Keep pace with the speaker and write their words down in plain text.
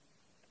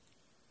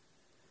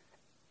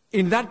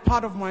In that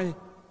part of my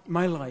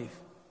life,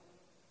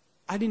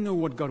 I didn't know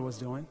what God was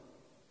doing.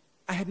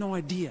 I had no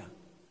idea.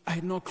 I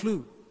had no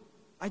clue.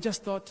 I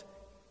just thought,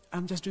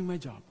 I'm just doing my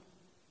job.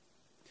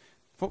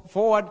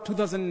 Forward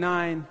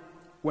 2009,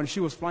 when she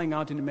was flying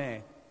out in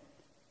May,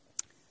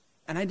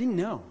 and I didn't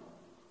know.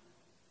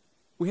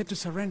 We had to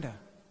surrender.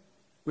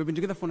 We've been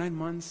together for 9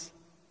 months,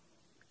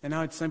 and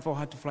now it's time for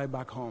her to fly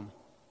back home.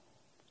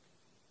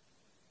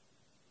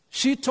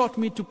 She taught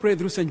me to pray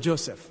through St.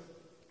 Joseph.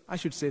 I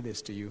should say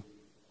this to you.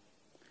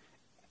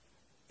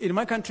 In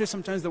my country,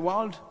 sometimes the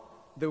world,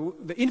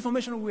 the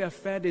information we are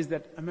fed is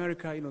that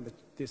America,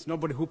 there's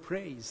nobody who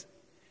prays.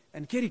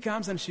 And Katie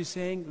comes and she's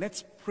saying,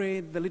 let's pray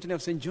the litany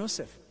of St.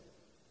 Joseph.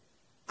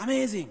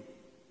 Amazing.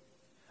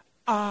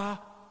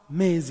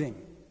 Amazing.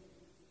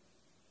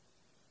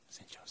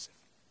 St. Joseph.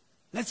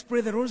 Let's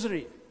pray the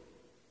rosary.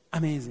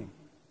 Amazing.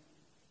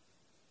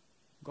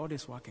 God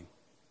is working.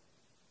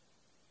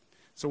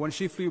 So when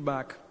she flew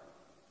back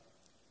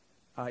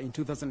in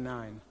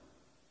 2009,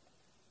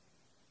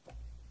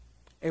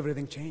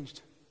 everything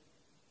changed.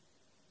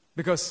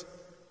 Because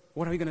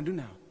what are we going to do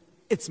now?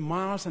 It's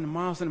miles and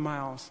miles and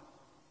miles.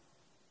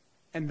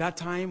 And that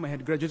time I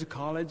had graduated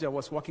college. I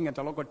was working at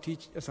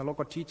as a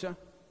local teacher.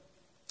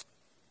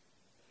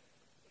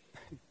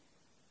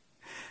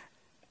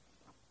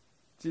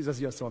 Jesus,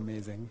 you're so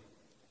amazing.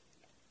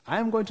 I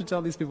am going to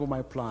tell these people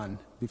my plan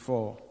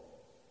before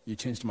you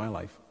changed my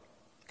life.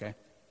 Okay?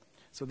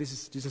 So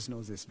Jesus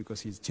knows this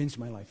because he's changed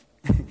my life.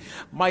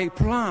 My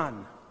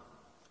plan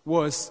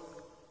was,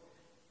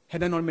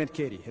 had I not met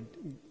Katie,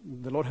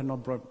 the Lord had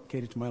not brought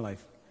Katie to my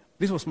life,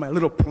 this was my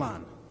little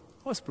plan.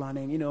 I was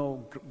planning,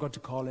 go to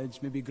college,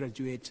 maybe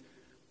graduate,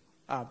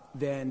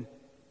 then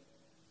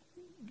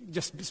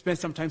just spend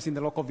some time in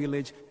the local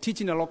village,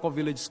 teach in a local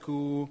village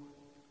school,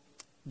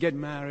 get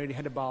married,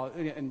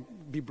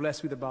 and be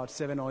blessed with about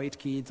 7 or 8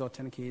 kids or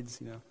 10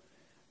 kids,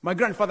 My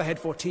grandfather had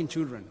 14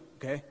 children,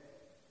 okay?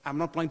 I'm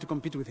not planning to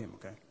compete with him,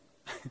 okay?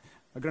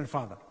 My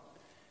grandfather.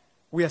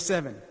 We are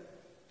 7.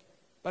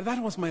 But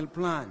that was my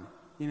plan,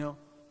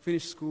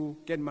 finish school,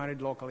 get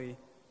married locally.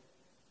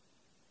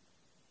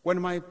 When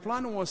my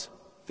plan was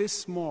this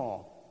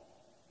small,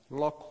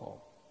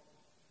 local,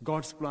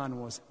 God's plan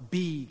was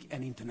big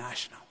and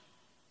international.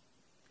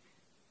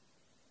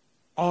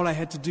 All I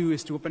had to do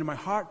is to open my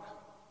heart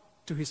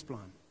to his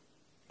plan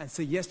and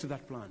say yes to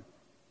that plan,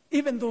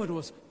 even though it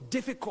was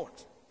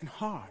difficult and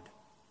hard.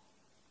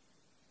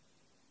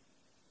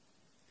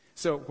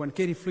 So when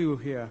Katie flew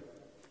here,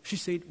 she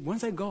said,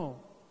 once I go,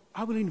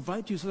 I will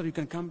invite you so that you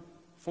can come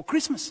for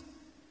Christmas.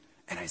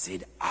 And I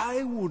said,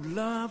 I would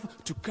love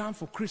to come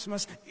for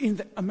Christmas in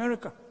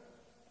America.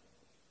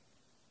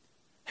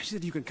 And she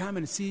said, you can come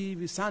and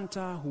see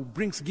Santa who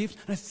brings gifts.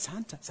 And I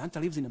said, Santa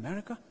lives in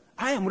America?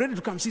 I am ready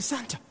to come see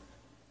Santa.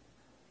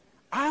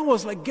 I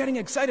was like getting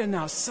excited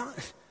now.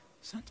 Santa.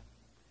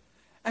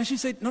 And she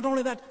said, not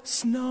only that,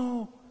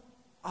 snow.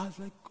 I was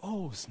like,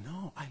 oh,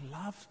 snow. I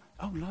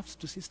would love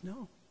to see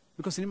snow.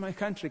 Because in my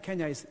country,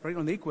 Kenya is right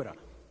on the equator.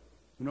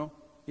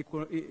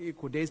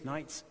 Equal days,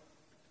 nights.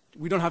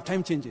 We don't have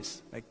time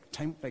changes,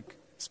 like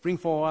spring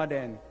forward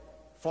and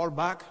fall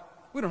back.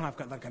 We don't have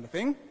that kind of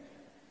thing.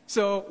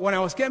 So when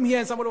I came here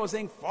and somebody was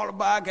saying fall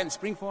back and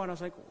spring forward, I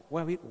was like,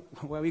 where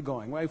are we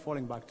going? Where are we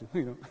falling back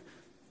to?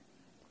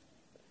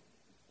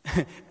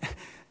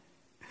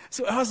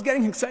 So I was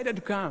getting excited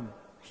to come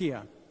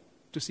here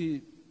to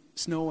see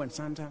snow and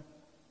Santa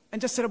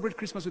and just celebrate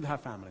Christmas with her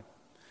family.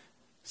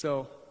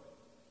 So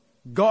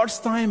God's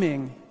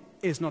timing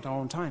is not our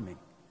own timing.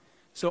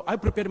 So I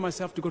prepared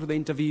myself to go to the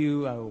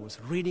interview. I was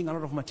reading a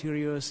lot of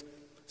materials.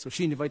 So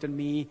she invited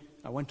me.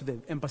 I went to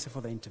the embassy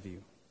for the interview.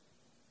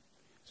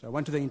 So I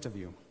went to the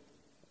interview.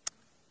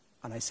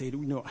 And I said,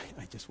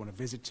 I just want to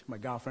visit my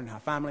girlfriend and her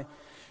family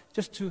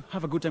just to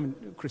have a good time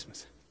in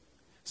Christmas.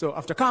 So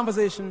after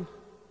conversation,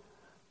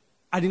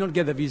 I did not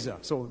get the visa.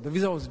 So the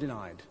visa was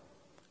denied.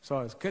 So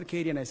I called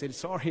Katie and I said,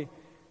 sorry,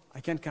 I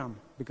can't come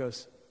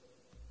because,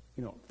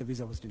 the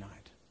visa was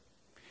denied.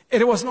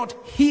 It was not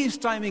his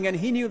timing, and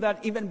he knew that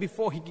even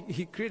before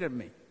he created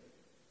me.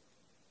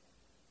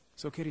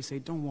 So Katie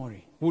said, don't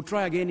worry. We'll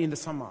try again in the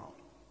summer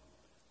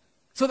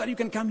so that you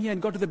can come here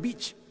and go to the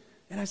beach.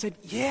 And I said,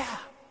 yeah,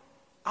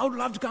 I would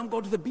love to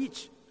go to the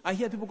beach. I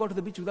hear people go to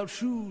the beach without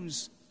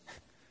shoes.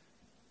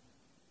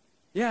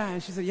 Yeah,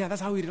 and she said, yeah,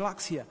 that's how we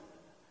relax here.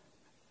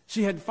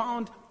 She had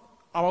found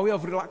our way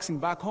of relaxing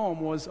back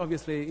home was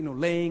obviously,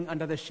 laying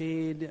under the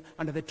shade,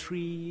 under the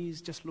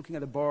trees, just looking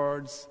at the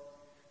birds.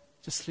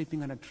 Just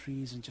sleeping under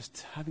trees and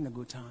just having a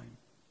good time.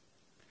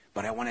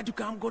 But I wanted to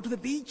go to the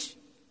beach.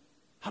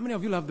 How many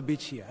of you love the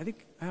beach here? I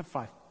think I have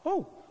 5.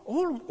 Oh,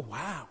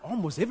 wow,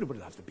 almost everybody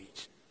loves the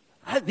beach.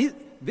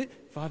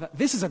 Father,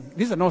 this is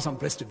an awesome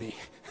place to be.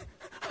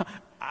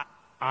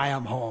 I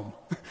am home.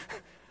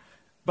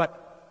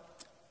 But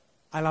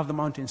I love the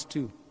mountains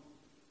too.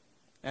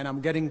 And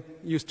I'm getting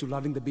used to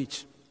loving the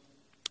beach.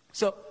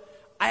 So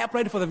I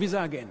applied for the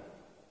visa again.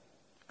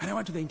 And I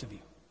went to the interview.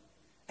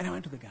 And I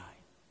went to the guy.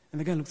 And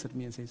the guy looks at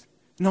me and says,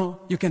 no,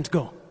 you can't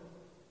go.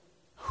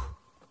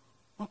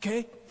 Okay.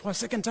 okay, for a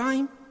second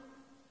time,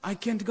 I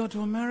can't go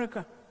to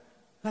America.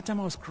 That time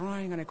I was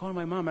crying, and I called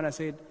my mom, and I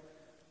said,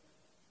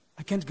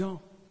 I can't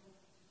go.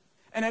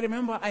 And I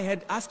remember I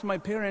had asked my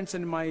parents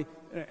and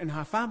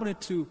her family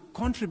to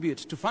contribute,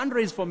 to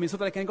fundraise for me so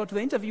that I can go to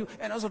the interview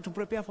and also to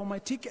prepare for my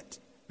ticket,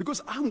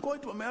 because I'm going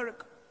to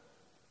America.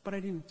 But I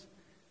didn't.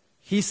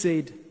 He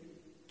said,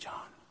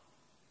 John,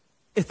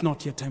 it's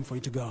not yet time for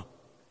you to go.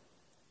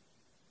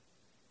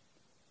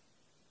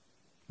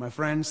 My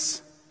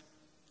friends,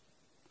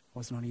 it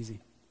was not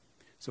easy.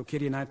 So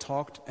Katie and I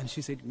talked, and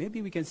she said,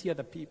 maybe we can see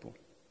other people.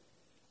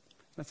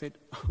 I said,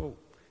 oh,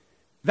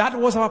 that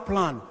was our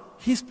plan.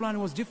 His plan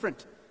was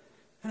different.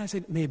 And I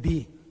said,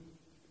 maybe.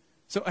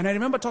 So, and I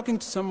remember talking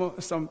to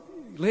some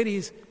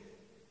ladies,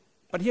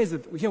 but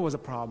here was a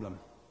problem.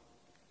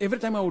 Every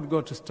time I would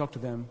go to talk to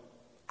them,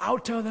 I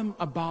would tell them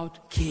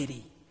about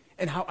Katie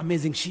and how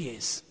amazing she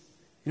is.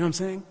 You know what I'm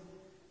saying?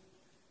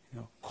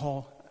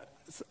 Call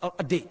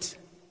a date.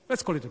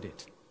 Let's call it a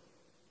date.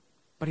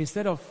 But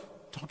instead of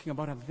talking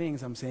about other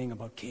things, I'm saying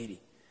about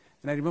Katie.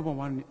 And I remember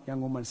one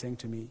young woman saying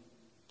to me,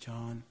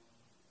 John,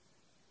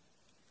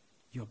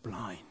 you're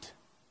blind.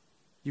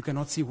 You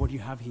cannot see what you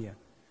have here.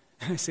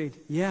 And I said,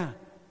 yeah,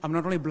 I'm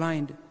not only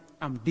blind,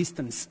 I'm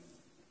distance.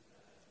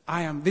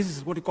 This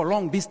is what you call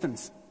long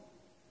distance.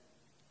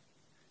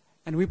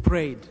 And we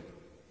prayed.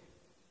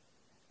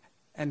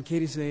 And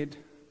Katie said,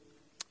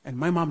 and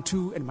my mom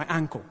too, and my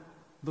uncle,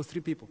 those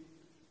three people,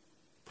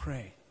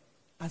 pray.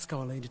 Ask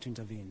Our Lady to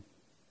intervene.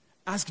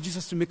 Ask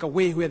Jesus to make a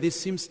way where there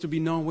seems to be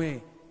no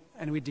way.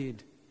 And we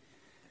did.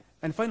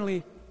 And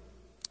finally,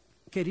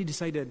 Katie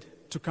decided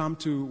to come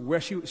to where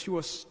she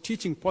was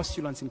teaching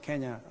postulants in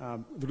Kenya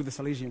with the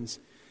Salesians.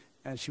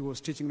 And she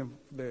was teaching them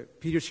the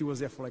period she was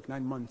there for like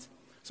 9 months.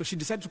 So she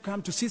decided to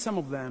come to see some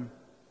of them.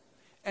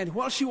 And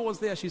while she was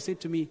there, she said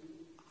to me,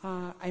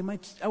 I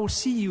will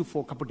see you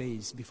for a couple of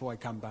days before I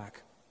come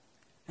back.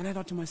 And I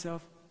thought to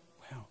myself,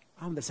 well,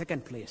 I'm the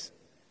second place.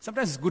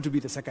 Sometimes it's good to be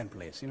the second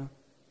place,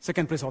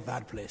 second place or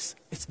third place.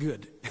 It's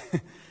good.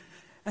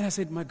 And I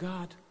said, my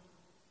God,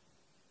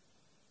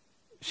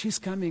 she's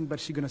coming, but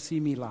she's going to see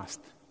me last.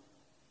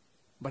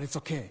 But it's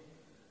okay,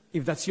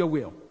 if that's your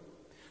will.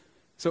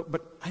 So,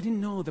 but I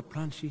didn't know the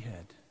plan she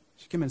had.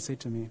 She came and said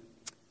to me,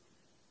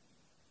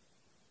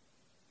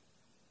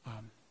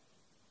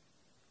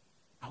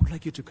 I would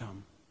like you to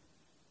come.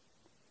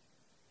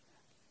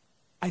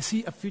 I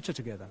see a future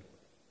together.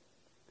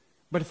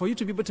 But for you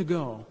to be able to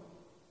go,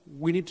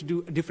 we need to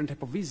do a different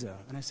type of visa.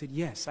 And I said,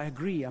 yes, I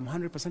agree. I'm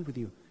 100% with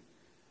you.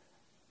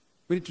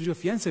 We need to do a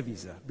fiancé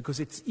visa because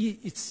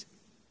it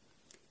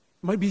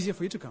might be easier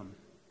for you to come.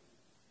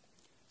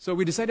 So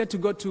we decided to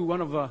go to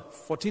one of the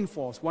 14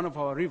 falls, one of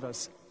our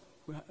rivers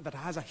that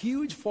has a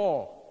huge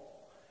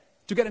fall,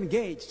 to get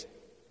engaged.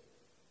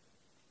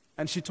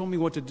 And she told me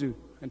what to do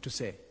and to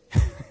say.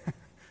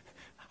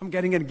 I'm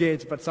getting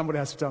engaged, but somebody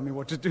has to tell me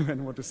what to do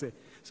and what to say.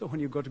 So when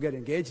you go to get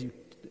engaged,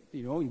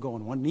 you go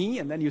on one knee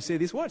and then you say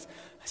these words.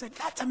 I said,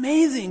 that's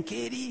amazing,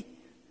 Katie.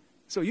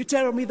 So you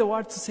tell me the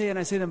words to say and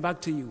I say them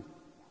back to you.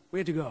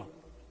 Where to go?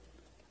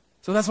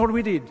 So that's what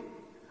we did.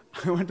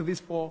 I went to this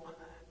fall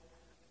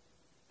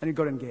and we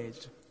got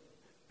engaged.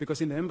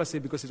 Because in the embassy,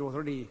 because it was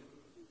already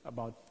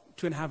about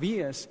 2.5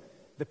 years,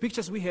 the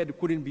pictures we had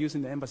couldn't be used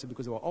in the embassy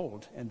because they were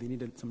old and they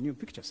needed some new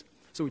pictures.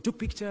 So we took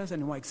pictures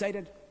and we were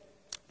excited.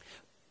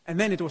 And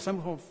then it was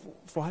time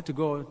for her to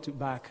go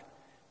back.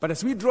 But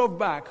as we drove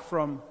back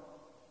from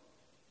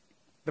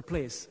the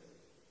place,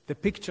 the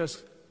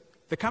pictures,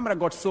 the camera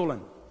got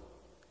stolen.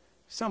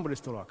 Somebody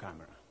stole our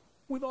camera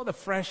with all the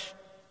fresh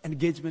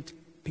engagement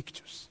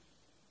pictures.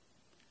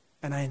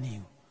 And I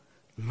knew,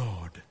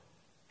 Lord,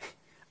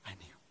 I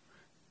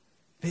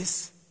knew.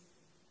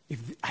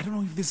 I don't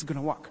know if this is going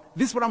to work.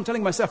 This is what I'm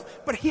telling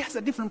myself. But he has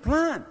a different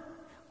plan.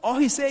 All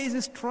he says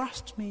is,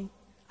 trust me,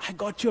 I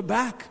got your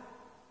back.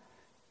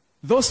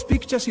 Those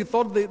pictures, you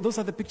thought those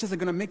are the pictures that are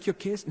going to make your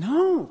case?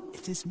 No,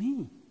 it is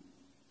me,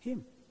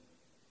 him.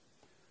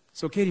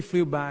 So Katie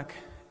flew back,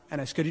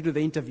 and I scheduled the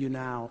interview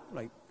now,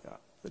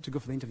 to go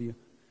for the interview.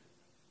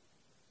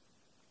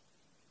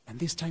 And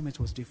this time it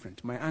was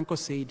different. My uncle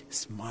said,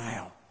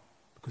 smile.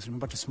 Because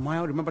remember to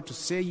smile, remember to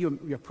say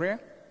your prayer.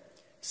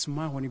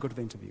 Smile when you go to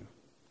the interview.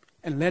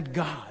 And let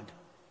God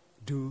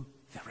do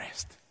the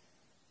rest.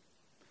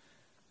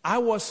 I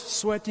was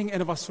sweating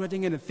and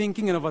over-sweating and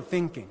thinking and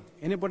overthinking.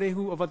 Anybody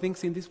who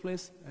overthinks in this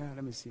place?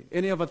 Let me see.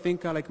 Any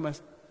overthinker like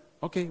myself?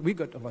 Okay, we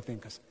got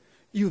overthinkers.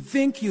 You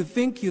think, you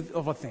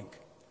overthink.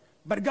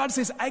 But God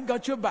says, I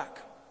got your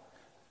back.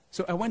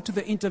 So I went to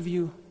the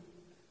interview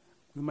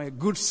with my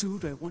good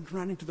suit. I went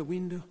running to the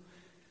window,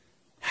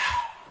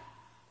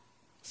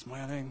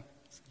 smiling.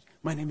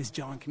 My name is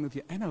John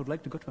Conothia, and I would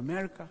like to go to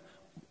America.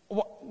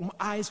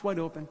 Eyes wide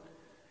open.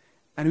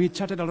 And we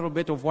chatted a little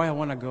bit of why I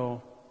want to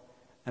go.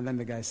 And then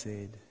the guy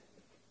said,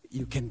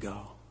 you can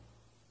go.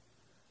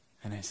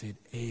 And I said,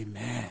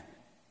 amen.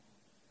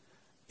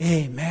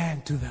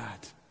 Amen to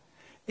that.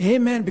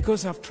 Amen,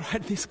 because I've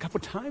tried this a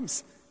couple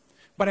times.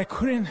 But I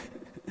couldn't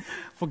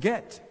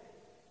forget.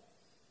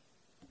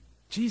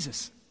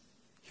 Jesus,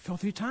 he fell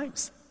 3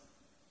 times.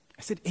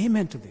 I said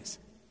amen to this.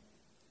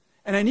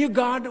 And I knew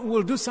God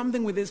will do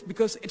something with this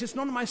because it is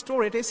not my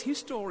story, it is His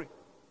story.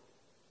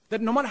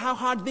 That no matter how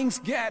hard things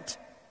get,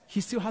 He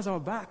still has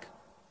our back.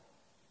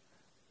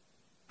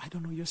 I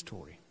don't know your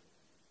story.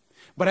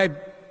 But I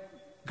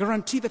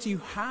guarantee that you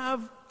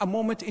have a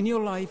moment in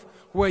your life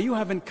where you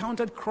have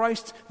encountered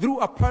Christ through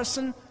a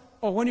person,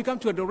 or when you come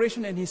to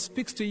adoration and He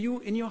speaks to you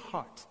in your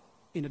heart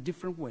in a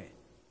different way.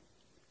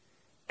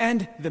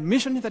 And the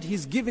mission that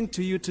He's giving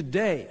to you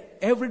today,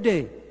 every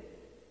day,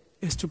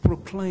 is to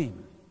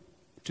proclaim,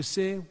 to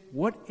say,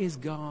 what is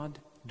God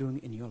doing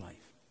in your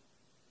life?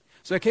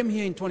 So I came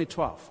here in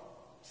 2012.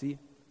 See?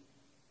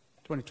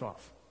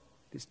 2012.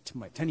 This is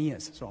my 10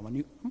 years. So I'm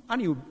a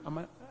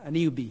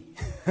newbie.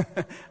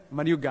 I'm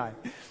a new guy.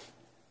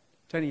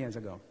 10 years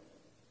ago.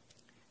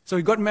 So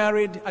we got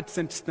married at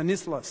St.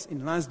 Stanislas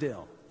in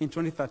Lansdale in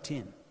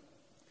 2013.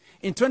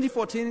 In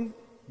 2014,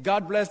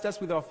 God blessed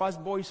us with our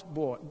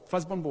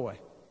firstborn boy,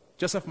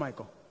 Joseph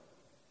Michael.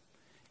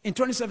 In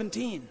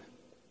 2017,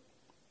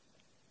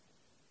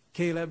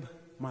 Caleb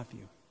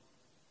Matthew.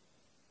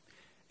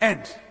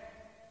 And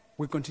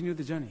we continued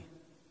the journey.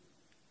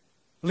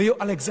 Leo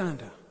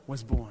Alexander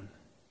was born.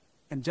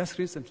 And just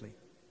recently,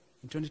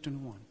 in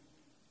 2021,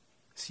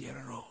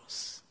 Sierra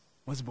Rose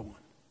was born.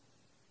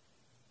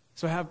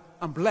 So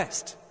I'm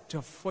blessed to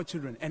have 4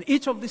 children. And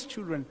each of these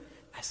children,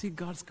 I see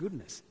God's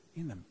goodness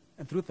in them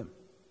and through them.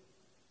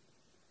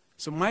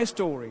 So my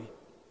story,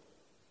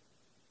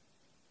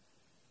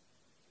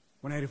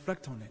 when I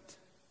reflect on it,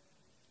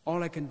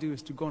 all I can do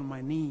is to go on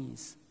my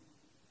knees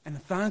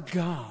and thank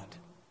God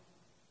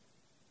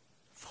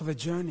for the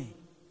journey,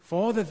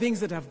 for all the things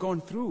that I've gone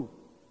through,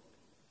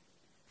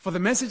 for the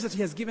message that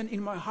He has given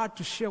in my heart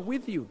to share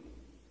with you.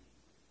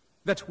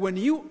 That when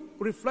you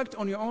reflect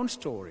on your own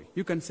story,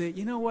 you can say,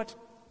 you know what?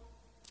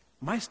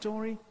 My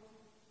story,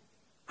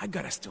 I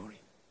got a story.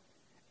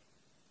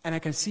 And I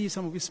can see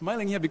some of you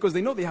smiling here because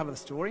they know they have a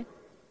story.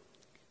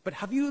 But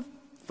have you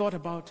thought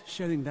about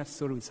sharing that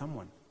story with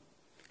someone?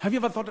 Have you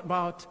ever thought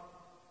about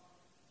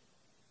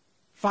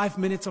 5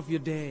 minutes of your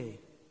day,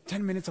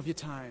 10 minutes of your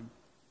time,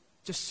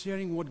 just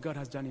sharing what God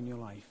has done in your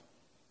life?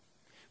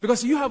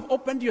 Because you have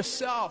opened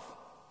yourself,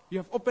 you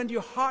have opened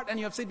your heart, and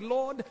you have said,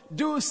 Lord,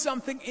 do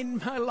something in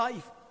my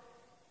life.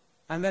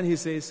 And then He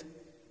says,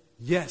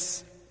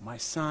 yes, my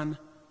son,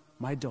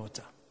 my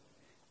daughter,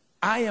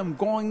 I am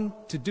going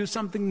to do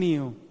something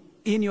new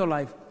in your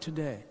life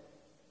today.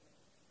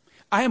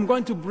 I am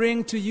going to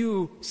bring to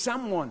you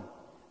someone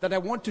that I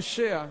want to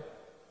share,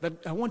 that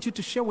I want you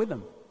to share with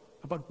them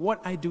about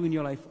what I do in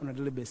your life on a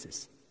daily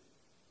basis.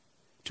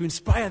 To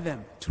inspire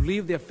them to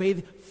live their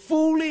faith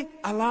fully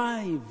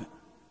alive.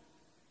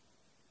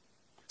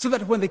 So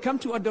that when they come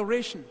to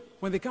adoration,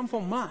 when they come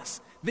for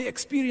Mass, they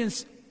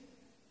experience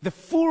the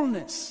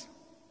fullness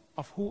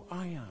of who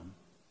I am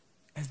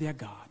as their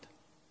God.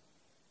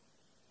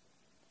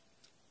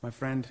 My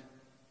friend,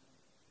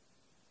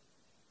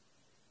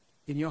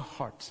 in your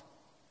heart,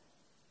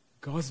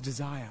 God's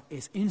desire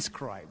is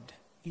inscribed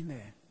in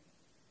there.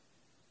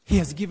 He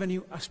has given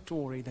you a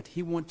story that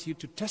He wants you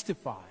to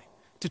testify,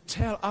 to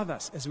tell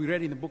others, as we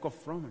read in the book of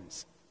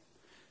Romans.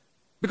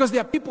 Because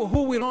there are people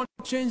who will not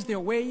change their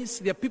ways.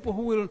 There are people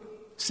who will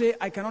say,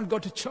 I cannot go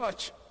to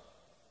church,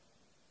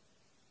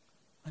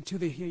 until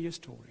they hear your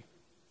story.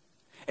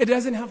 It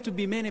doesn't have to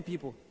be many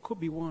people. It could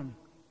be one.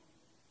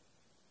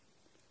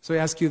 So I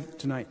ask you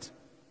tonight,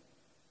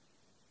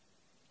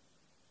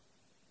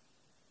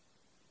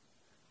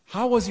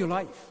 how was your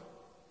life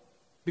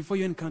before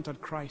you encountered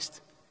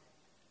Christ?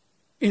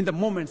 In the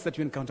moments that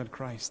you encountered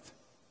Christ.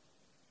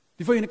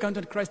 Before you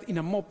encountered Christ in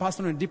a more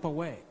personal and deeper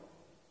way.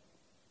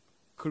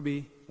 Could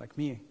be like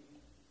me.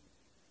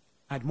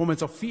 I had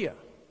moments of fear,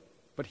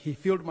 but He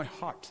filled my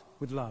heart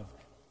with love.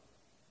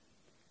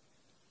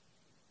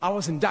 I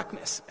was in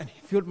darkness, and He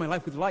filled my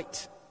life with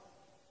light.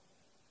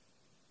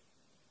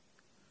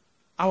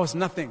 I was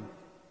nothing.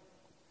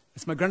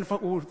 As my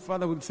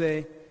grandfather would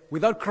say,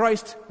 without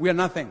Christ, we are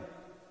nothing.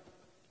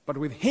 But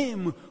with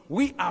Him,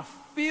 we are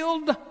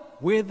filled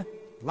with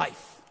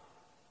life.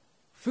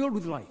 Filled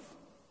with life.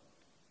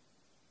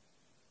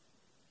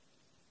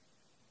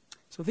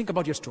 So think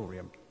about your story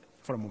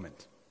for a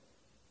moment.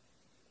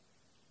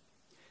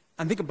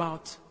 And think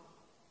about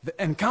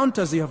the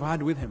encounters you have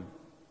had with Him.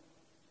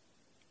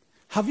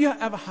 Have you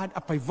ever had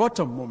a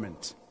pivotal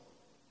moment?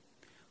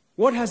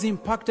 What has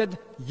impacted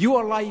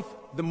your life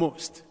the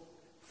most?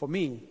 For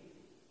me,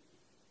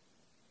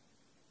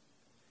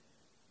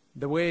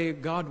 the way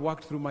God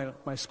walked through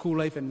my school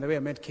life and the way I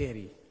met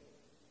Carrie.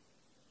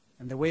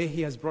 And the way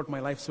He has brought my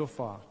life so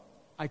far.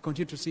 I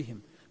continue to see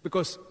Him.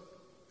 Because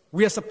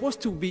we are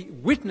supposed to be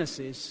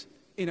witnesses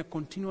in a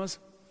continuous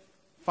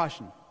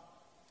fashion.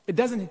 It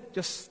doesn't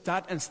just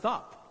start and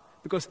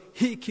stop. Because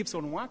He keeps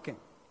on working.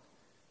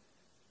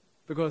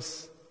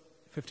 Because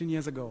 15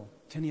 years ago,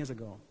 10 years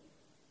ago,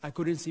 I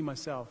couldn't see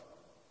myself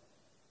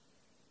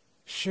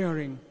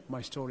sharing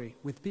my story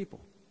with people.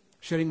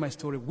 Sharing my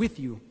story with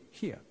you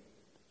here.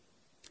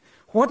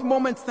 What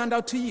moments stand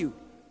out to you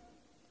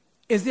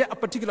Is there a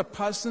particular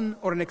person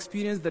or an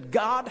experience that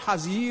God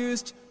has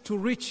used to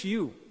reach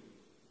you?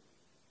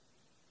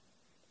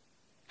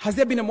 Has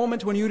there been a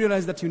moment when you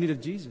realized that you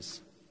needed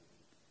Jesus?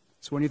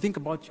 So when you think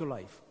about your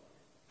life,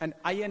 and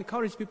I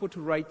encourage people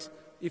to write,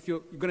 if you're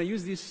going to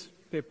use this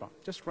paper,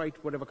 just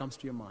write whatever comes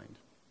to your mind.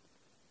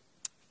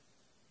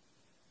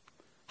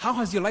 How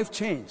has your life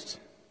changed?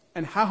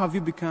 And how have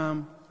you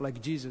become like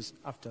Jesus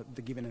after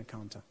the given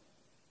encounter?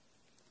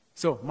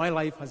 So my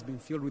life has been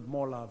filled with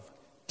more love,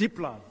 deep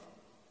love,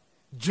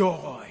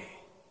 joy.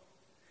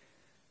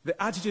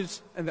 The attitude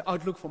and the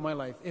outlook for my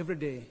life every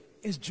day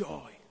is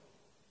joy.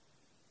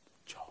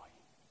 Joy.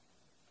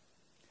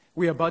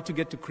 We're about to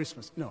get to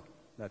Christmas. No,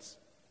 that's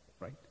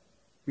right.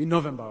 We're in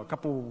November, a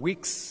couple of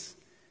weeks.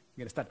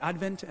 We're going to start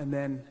Advent and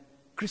then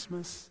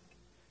Christmas.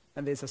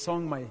 And there's a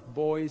song my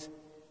boys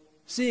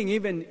sing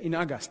even in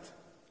August.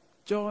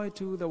 Joy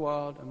to the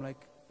world. I'm like,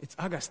 it's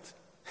August.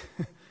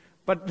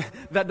 But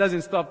that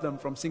doesn't stop them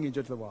from singing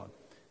Joy to the world.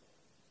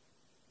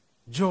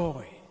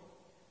 Joy.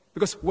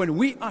 Because when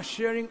we are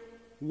sharing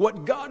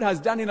what God has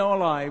done in our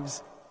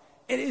lives,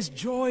 it is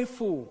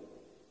joyful.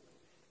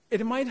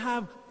 It might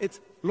have its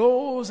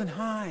lows and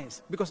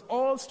highs, because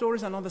all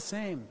stories are not the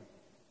same.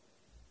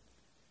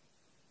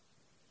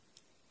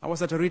 I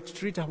was at a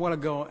retreat a while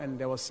ago, and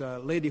there was a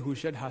lady who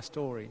shared her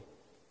story.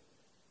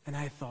 And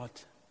I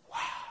thought,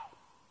 wow,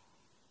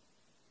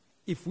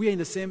 if we are in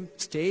the same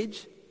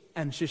stage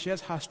and she shares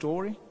her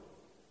story,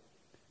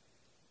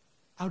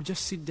 I would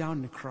just sit down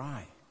and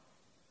cry.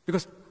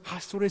 Because her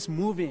story is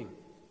moving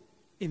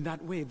in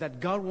that way,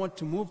 that God wants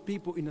to move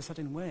people in a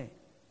certain way.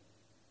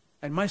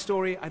 And my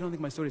story, I don't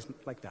think my story is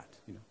like that,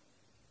 you know.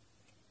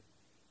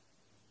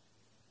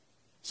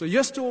 So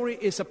your story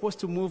is supposed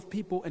to move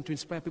people and to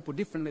inspire people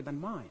differently than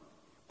mine.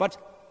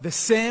 But the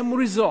same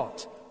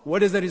result.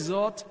 What is the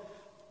result?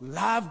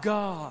 Love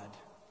God.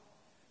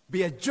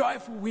 Be a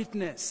joyful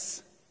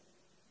witness.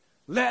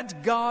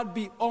 Let God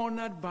be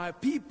honored by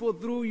people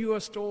through your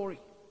story.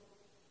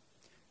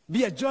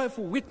 Be a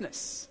joyful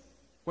witness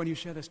when you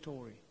share the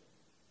story.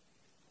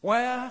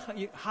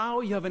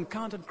 How you have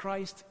encountered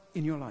Christ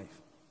in your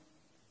life.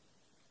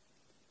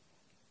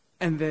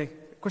 And the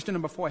question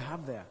number 4 I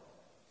have there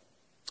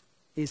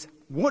is,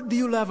 what do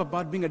you love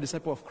about being a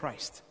disciple of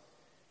Christ?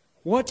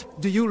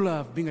 What do you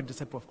love being a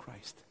disciple of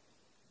Christ?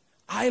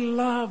 I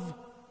love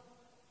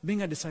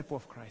being a disciple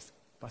of Christ,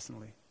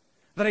 personally.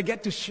 That I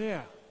get to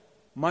share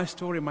my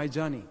story, my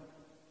journey.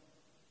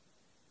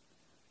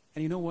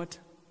 And you know what?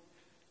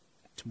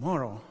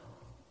 Tomorrow,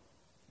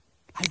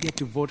 I get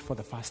to vote for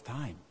the first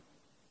time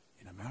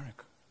in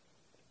America.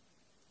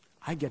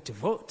 I get to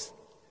vote.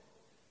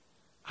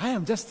 I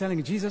am just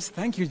telling Jesus,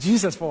 thank you,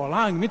 Jesus, for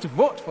allowing me to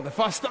vote for the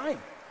first time.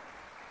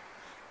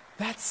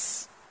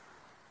 That's,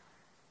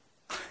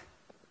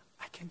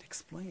 I can't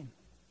explain.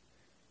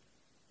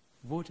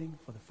 Voting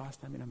for the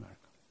first time in America.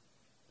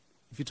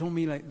 If you told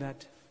me like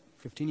that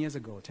 15 years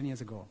ago, 10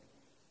 years ago,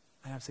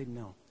 I have said,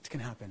 no, it can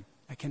happen.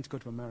 I can't go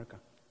to America.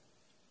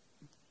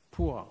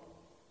 Poor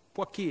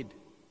kid.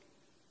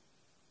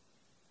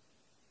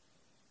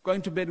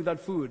 Going to bed without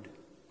food.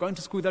 Going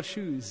to school without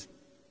shoes.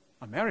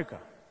 America,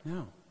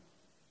 no.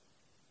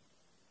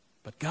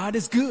 But God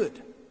is good.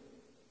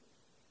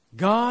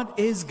 God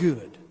is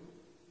good.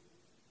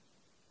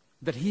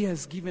 That He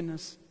has given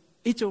us,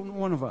 each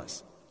one of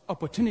us,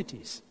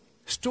 opportunities,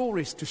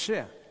 stories to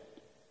share.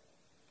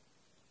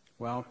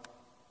 Well,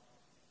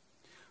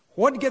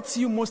 what gets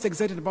you most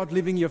excited about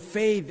living your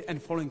faith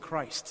and following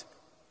Christ?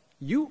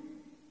 You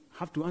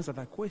have to answer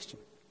that question.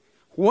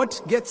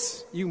 What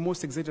gets you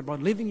most excited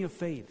about living your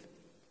faith?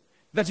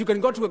 That you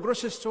can go to a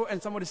grocery store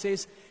and somebody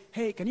says,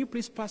 hey, can you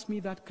please pass me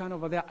that can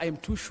over there? I am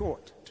too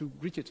short to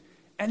reach it.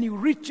 And you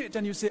reach it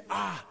and you say,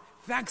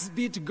 thanks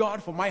be to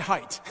God for my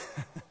height.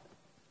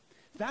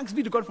 Thanks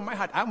be to God for my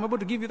height. I'm able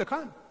to give you the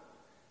can.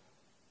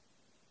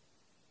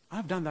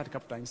 I've done that a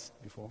couple times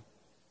before.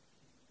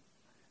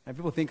 And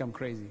people think I'm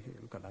crazy. Hey,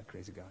 look at that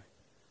crazy guy.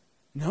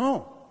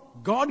 No.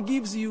 God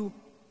gives you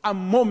a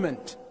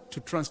moment to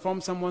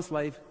transform someone's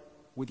life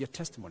with your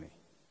testimony.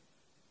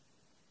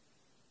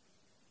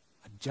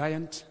 A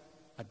giant,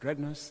 a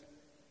dreadness,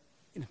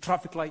 in a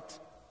traffic light.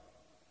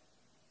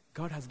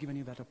 God has given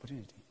you that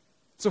opportunity.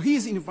 So He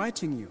is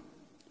inviting you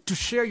to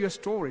share your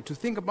story, to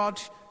think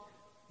about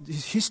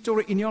His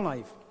story in your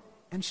life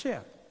and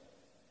share.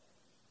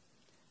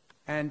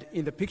 And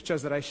in the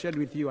pictures that I shared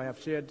with you, I have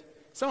shared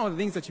some of the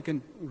things that you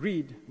can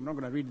read. I'm not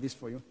going to read this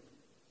for you.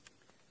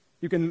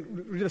 You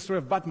can read the story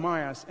of Bart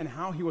Myers and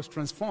how he was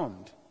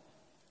transformed.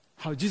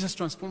 How Jesus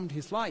transformed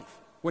his life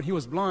when he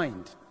was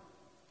blind.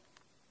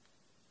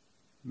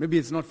 Maybe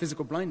it's not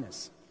physical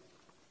blindness.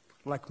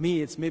 Like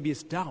me, maybe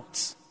it's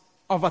doubts,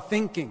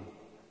 overthinking.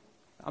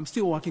 I'm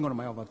still working on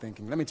my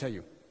overthinking, let me tell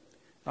you.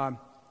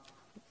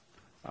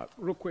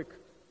 Real quick,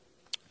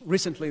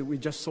 recently we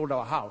just sold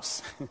our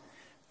house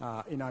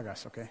in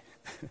August, okay?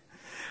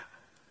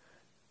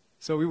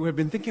 So we have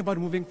been thinking about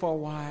moving for a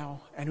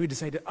while, and we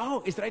decided,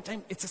 it's the right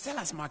time, it's a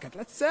seller's market,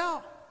 let's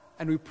sell.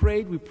 And we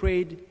prayed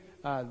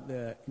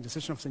the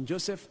intercession of St.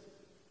 Joseph,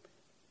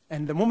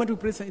 And the moment we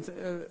prayed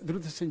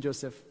through St.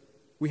 Joseph,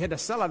 we had a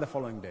seller the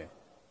following day.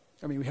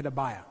 We had a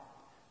buyer.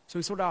 So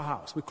we sold our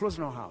house. We closed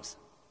on our house.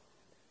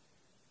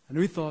 And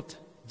we thought,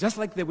 just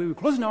like the way we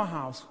closed on our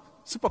house,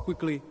 super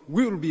quickly,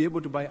 we will be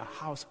able to buy a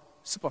house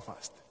super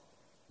fast.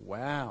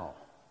 Well,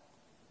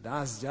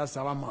 that's just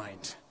our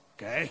mind,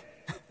 okay?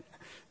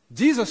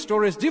 Jesus'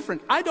 story is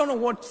different. I don't know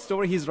what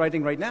story he's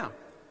writing right now,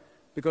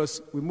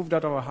 because we moved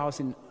out of our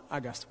house in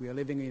August. We are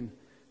living in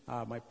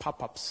my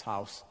pop-up's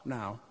house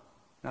now.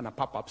 Nana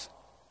pop-ups.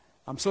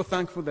 I'm so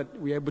thankful that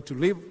we are able to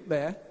live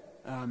there.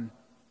 And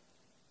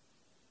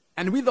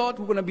we thought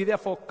we were going to be there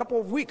for a couple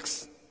of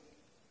weeks.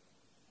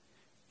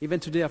 Even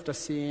today,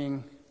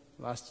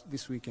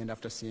 this weekend,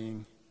 after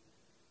seeing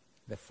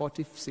the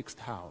 46th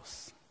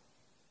house,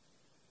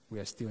 we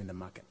are still in the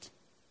market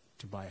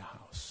to buy a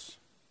house.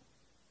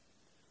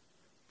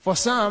 For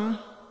some,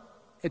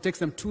 it takes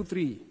them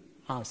 2-3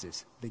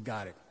 houses. They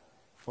got it.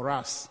 For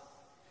us,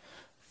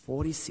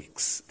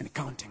 46 and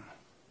counting.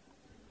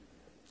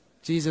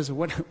 Jesus,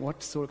 what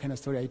kind of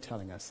story are you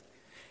telling us?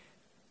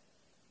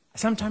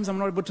 Sometimes I'm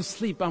not able to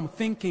sleep. I'm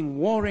thinking,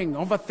 worrying,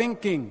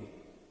 overthinking,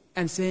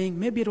 and saying,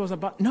 maybe it was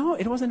no,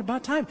 it wasn't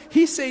about time.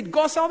 He said,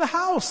 go sell the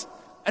house.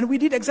 And we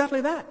did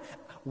exactly that.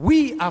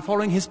 We are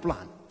following his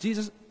plan.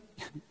 Jesus,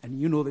 and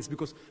you know this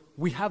because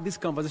we have this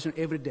conversation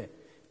every day.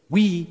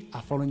 We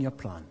are following your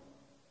plan.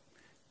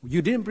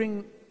 You didn't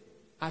bring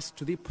us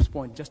to this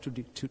point just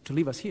to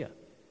leave us here.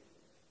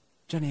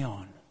 Journey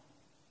on.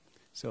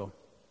 So,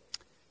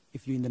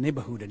 if you're in the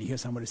neighborhood and you hear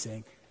somebody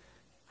saying,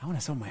 I want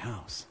to sell my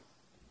house.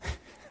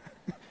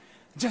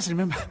 Just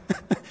remember,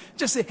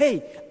 just say,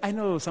 hey, I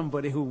know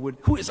somebody who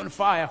is on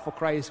fire for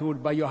Christ, who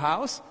would buy your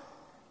house.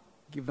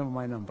 Give them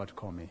my number to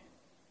call me.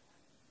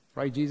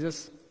 Right,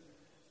 Jesus?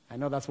 I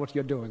know that's what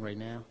you're doing right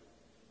now.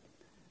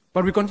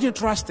 But we continue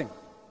trusting.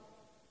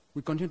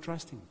 We continue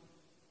trusting.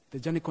 The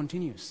journey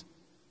continues.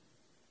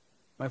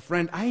 My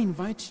friend, I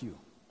invite you.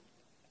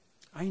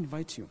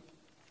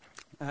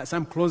 As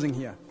I'm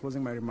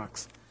closing my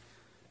remarks.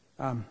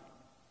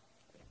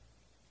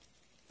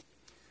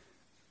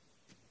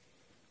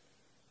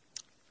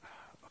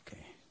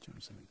 John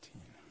 17.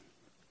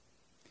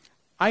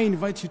 I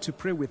invite you to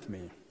pray with me.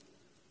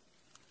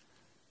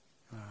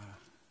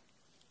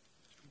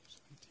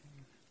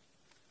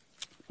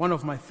 One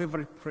of my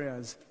favorite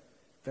prayers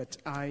that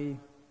I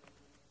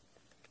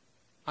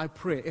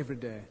pray every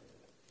day.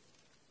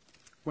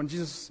 When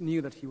Jesus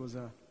knew that he was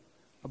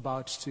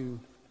about to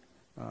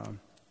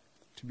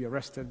be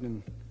arrested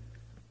and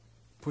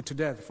put to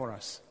death for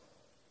us.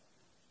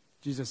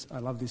 Jesus, I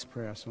love this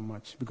prayer so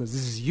much because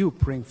this is you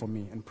praying for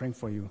me and praying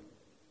for you.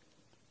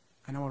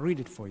 And I will read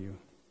it for you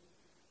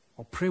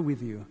or pray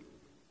with you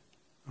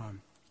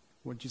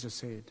what Jesus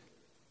said.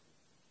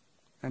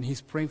 And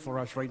he's praying for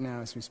us right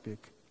now as we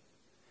speak.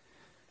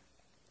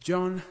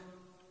 John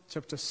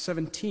chapter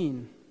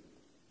 17,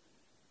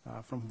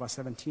 from verse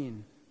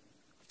 17.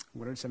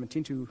 We're at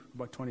 17 to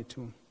about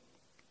 22.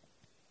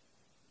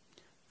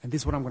 And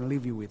this is what I'm going to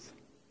leave you with.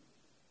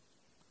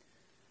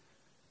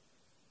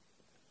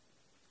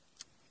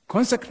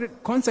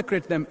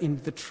 Consecrate them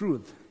in the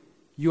truth.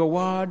 Your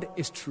word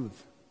is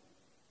truth.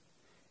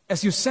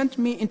 As you sent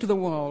me into the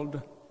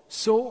world,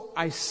 so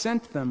I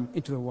sent them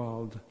into the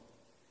world.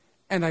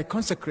 And I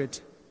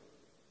consecrate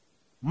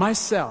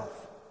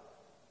myself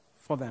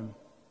for them,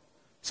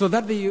 so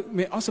that they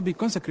may also be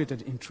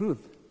consecrated in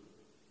truth.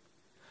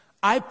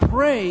 I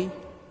pray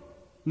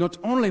not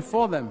only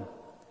for them,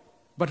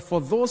 but for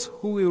those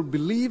who will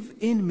believe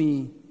in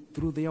me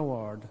through their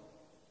word,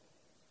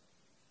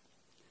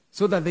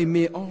 so that they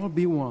may all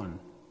be one,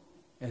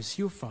 as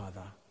you,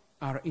 Father,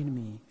 are in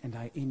me and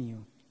I in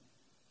you,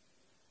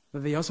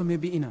 that they also may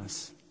be in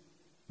us,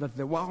 that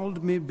the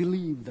world may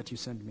believe that you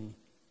sent me,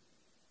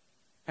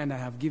 and I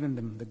have given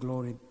them the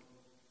glory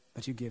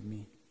that you gave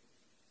me,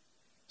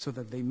 so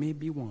that they may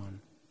be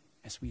one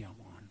as we are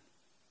one.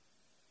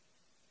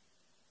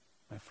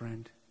 My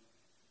friend,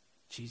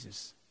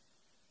 Jesus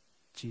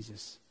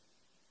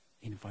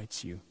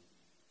invites you.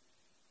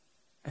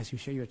 As you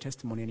share your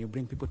testimony and you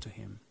bring people to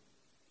him,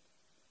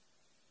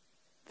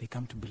 they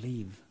come to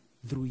believe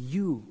through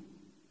you.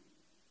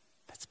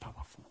 That's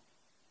powerful.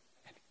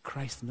 And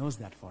Christ knows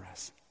that for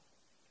us.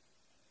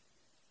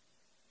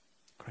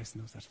 Christ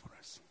knows that for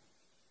us.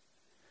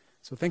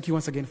 So thank you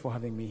once again for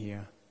having me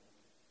here.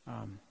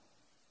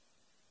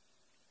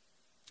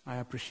 I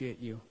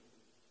appreciate you.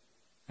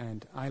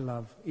 And I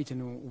love each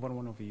and every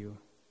one of you.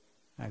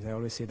 As I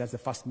always say, that's the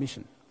first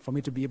mission. For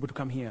me to be able to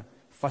come here,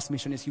 first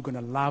mission is you're going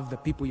to love the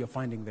people you're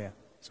finding there.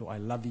 So I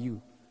love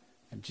you.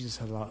 And Jesus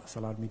has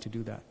allowed me to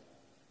do that.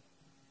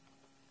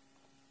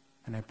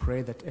 And I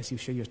pray that as you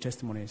share your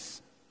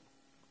testimonies,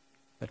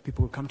 that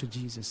people will come to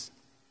Jesus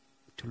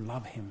to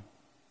love him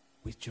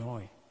with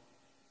joy.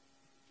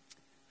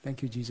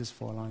 Thank you, Jesus,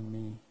 for allowing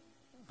me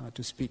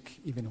to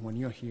speak even when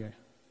you're here.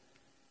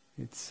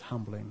 It's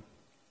humbling.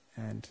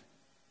 And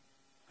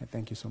I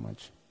thank you so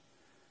much.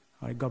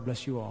 All right, God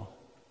bless you all.